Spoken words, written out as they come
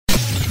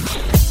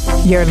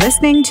You're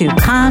listening to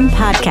Kan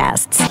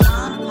Podcasts.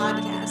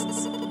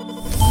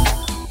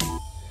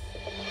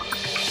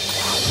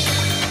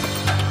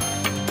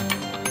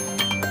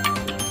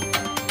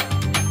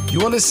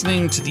 You are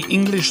listening to the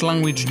English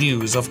language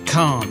news of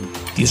Kan,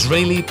 the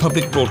Israeli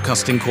Public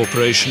Broadcasting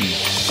Corporation.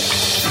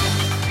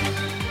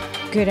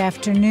 Good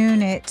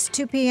afternoon. It's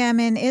 2 p.m.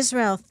 in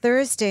Israel,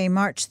 Thursday,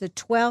 March the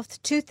 12th,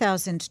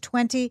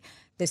 2020.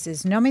 This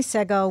is Nomi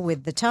Segal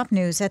with the top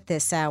news at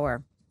this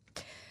hour.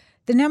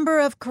 The number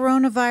of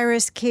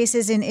coronavirus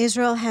cases in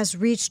Israel has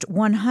reached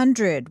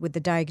 100, with the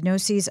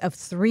diagnoses of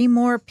 3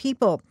 more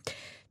people.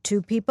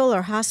 2 people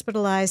are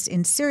hospitalized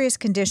in serious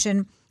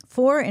condition,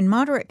 4 in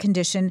moderate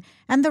condition,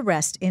 and the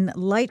rest in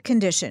light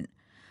condition.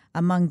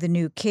 Among the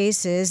new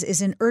cases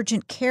is an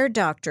urgent care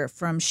doctor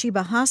from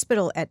Sheba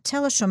Hospital at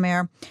Tel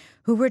HaShomer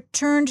who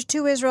returned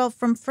to Israel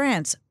from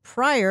France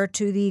prior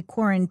to the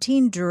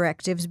quarantine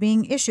directives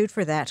being issued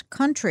for that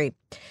country.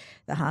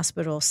 The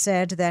hospital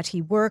said that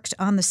he worked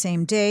on the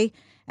same day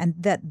and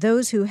that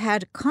those who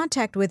had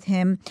contact with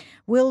him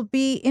will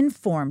be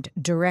informed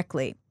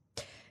directly.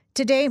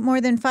 Today, more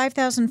than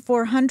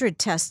 5,400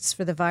 tests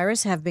for the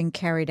virus have been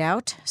carried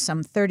out.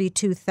 Some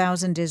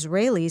 32,000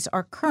 Israelis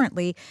are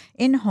currently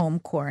in home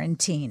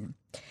quarantine.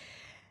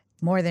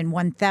 More than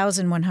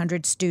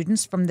 1,100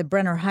 students from the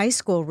Brenner High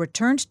School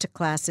returned to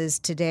classes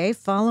today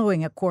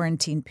following a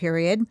quarantine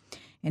period.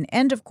 An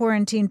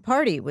end-of-quarantine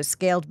party was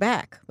scaled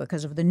back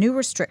because of the new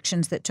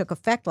restrictions that took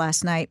effect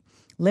last night,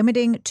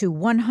 limiting to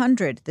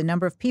 100 the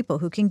number of people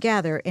who can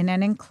gather in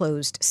an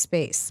enclosed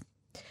space.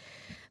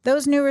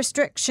 Those new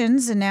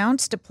restrictions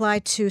announced apply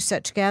to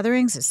such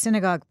gatherings as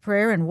synagogue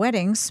prayer and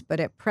weddings,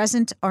 but at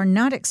present are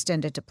not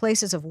extended to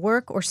places of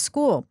work or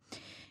school.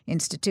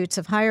 Institutes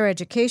of higher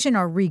education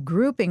are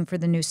regrouping for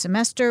the new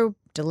semester,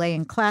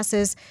 delaying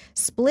classes,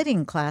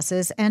 splitting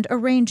classes, and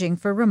arranging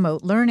for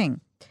remote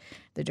learning.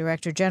 The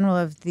Director General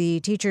of the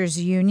Teachers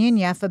Union,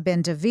 Yafa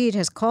Ben David,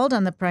 has called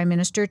on the Prime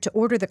Minister to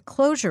order the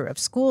closure of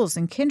schools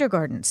and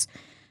kindergartens.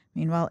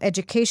 Meanwhile,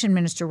 Education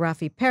Minister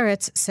Rafi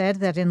Peretz said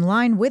that in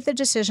line with the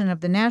decision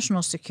of the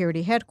National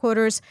Security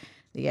Headquarters,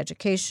 the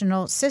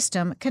educational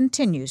system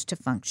continues to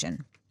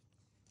function.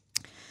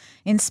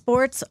 In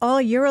sports, all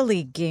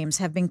EuroLeague games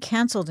have been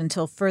canceled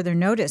until further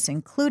notice,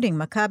 including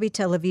Maccabi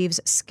Tel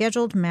Aviv's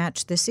scheduled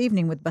match this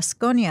evening with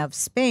Baskonia of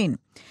Spain.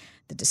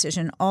 The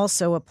decision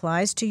also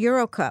applies to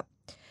Eurocup.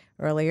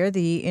 Earlier,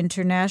 the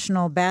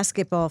International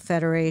Basketball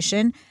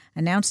Federation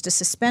announced a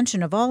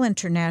suspension of all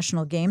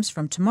international games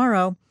from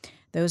tomorrow.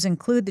 Those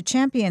include the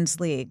Champions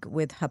League,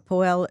 with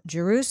Hapoel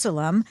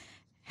Jerusalem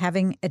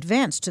having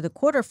advanced to the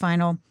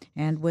quarterfinal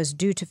and was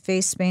due to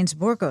face Spain's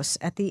Burgos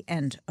at the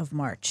end of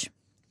March.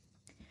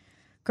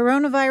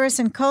 Coronavirus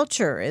and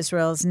culture.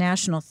 Israel's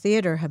National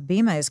Theater,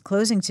 Habima, is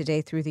closing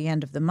today through the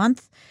end of the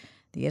month.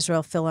 The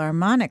Israel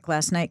Philharmonic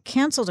last night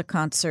canceled a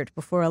concert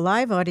before a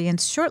live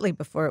audience shortly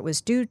before it was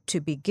due to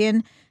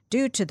begin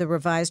due to the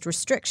revised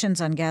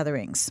restrictions on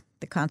gatherings.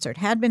 The concert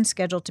had been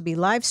scheduled to be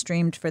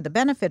live-streamed for the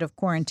benefit of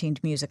quarantined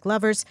music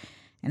lovers,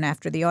 and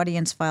after the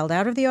audience filed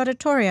out of the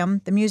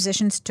auditorium, the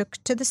musicians took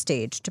to the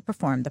stage to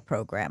perform the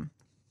program.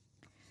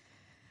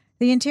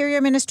 The Interior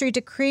Ministry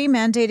decree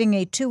mandating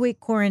a 2-week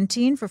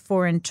quarantine for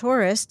foreign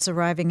tourists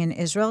arriving in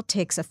Israel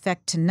takes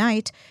effect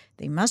tonight.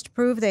 They must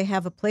prove they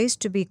have a place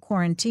to be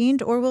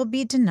quarantined or will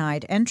be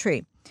denied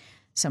entry.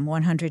 Some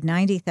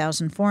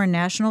 190,000 foreign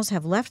nationals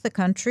have left the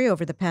country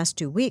over the past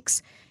 2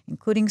 weeks,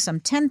 including some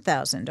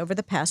 10,000 over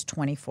the past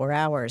 24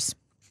 hours.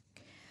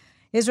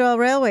 Israel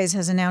Railways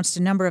has announced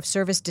a number of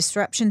service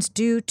disruptions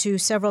due to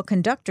several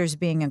conductors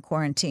being in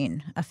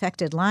quarantine.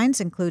 Affected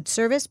lines include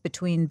service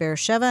between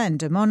Beersheva and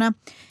Dimona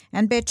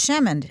and Beit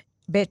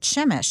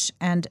Shemesh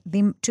and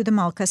to the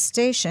Malka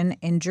station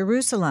in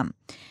Jerusalem.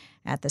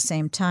 At the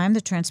same time,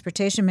 the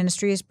Transportation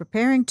Ministry is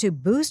preparing to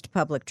boost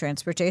public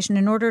transportation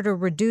in order to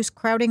reduce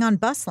crowding on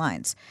bus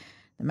lines.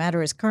 The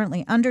matter is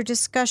currently under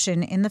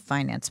discussion in the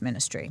Finance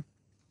Ministry.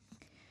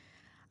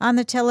 On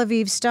the Tel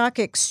Aviv Stock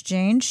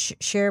Exchange,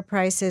 share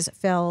prices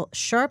fell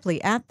sharply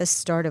at the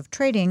start of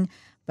trading,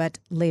 but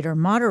later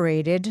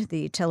moderated.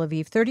 The Tel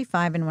Aviv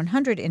 35 and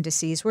 100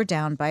 indices were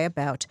down by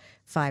about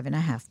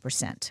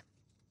 5.5%.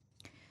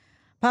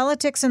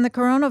 Politics and the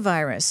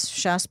coronavirus.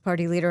 Shas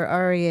Party leader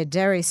Aryeh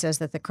Deri says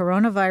that the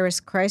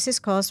coronavirus crisis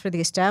calls for the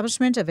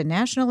establishment of a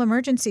national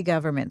emergency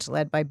government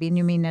led by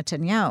Benjamin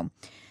Netanyahu.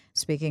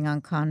 Speaking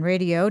on Kan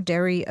Radio,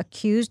 Deri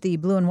accused the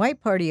Blue and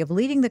White Party of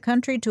leading the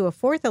country to a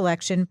 4th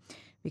election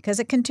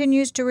because it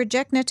continues to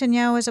reject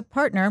Netanyahu as a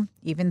partner,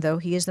 even though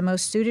he is the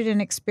most suited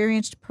and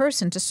experienced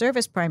person to serve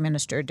as prime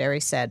minister, Deri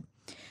said.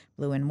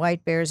 Blue and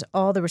White bears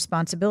all the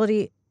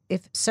responsibility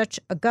if such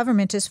a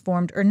government is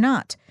formed or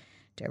not.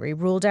 Deri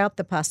ruled out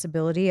the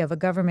possibility of a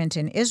government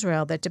in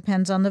Israel that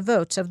depends on the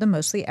votes of the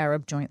mostly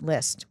Arab Joint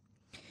List.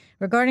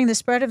 Regarding the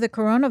spread of the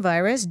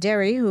coronavirus,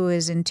 Deri, who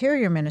is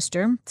Interior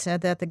Minister,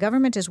 said that the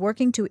government is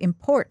working to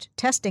import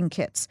testing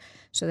kits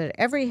so that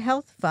every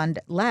health fund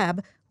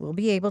lab will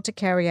be able to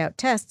carry out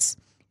tests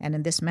and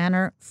in this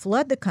manner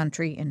flood the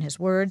country, in his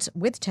words,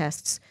 with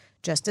tests,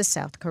 just as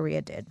South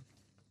Korea did.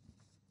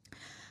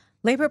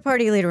 Labour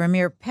Party leader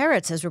Amir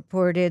Peretz has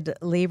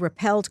reportedly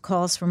repelled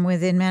calls from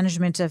within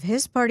management of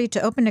his party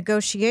to open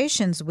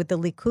negotiations with the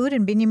Likud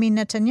and Benjamin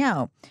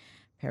Netanyahu.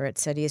 Peretz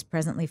said he is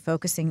presently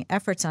focusing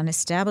efforts on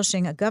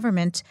establishing a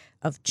government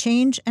of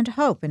change and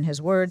hope, in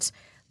his words,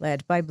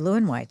 led by Blue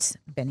and White's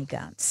Benny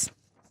Gantz.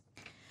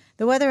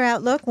 The weather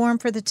outlook: warm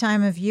for the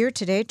time of year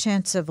today.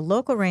 Chance of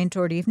local rain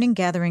toward evening,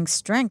 gathering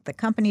strength,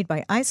 accompanied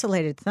by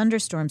isolated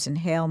thunderstorms and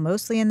hail,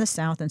 mostly in the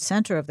south and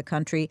center of the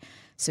country.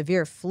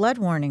 Severe flood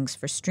warnings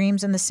for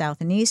streams in the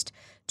south and east.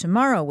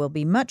 Tomorrow will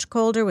be much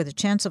colder, with a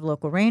chance of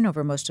local rain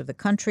over most of the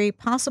country,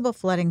 possible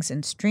floodings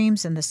in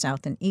streams in the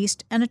south and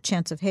east, and a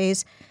chance of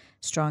haze.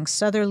 Strong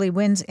southerly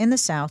winds in the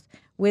south,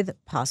 with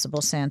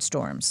possible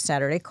sandstorms.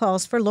 Saturday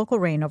calls for local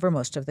rain over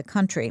most of the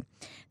country.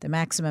 The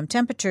maximum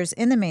temperatures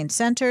in the main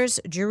centers: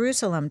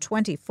 Jerusalem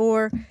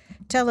 24,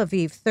 Tel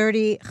Aviv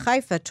 30,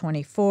 Haifa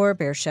 24,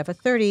 Beersheba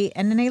 30,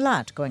 and in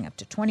Eilat going up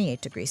to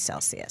 28 degrees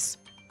Celsius.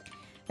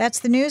 That's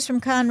the news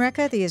from Kan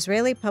Reka, the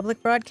Israeli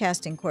Public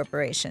Broadcasting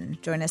Corporation.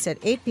 Join us at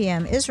 8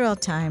 p.m. Israel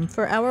time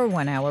for our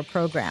one-hour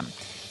program.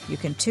 You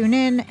can tune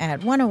in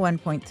at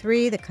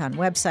 101.3, the Kan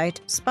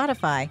website,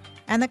 Spotify,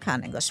 and the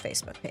Kan English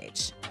Facebook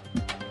page.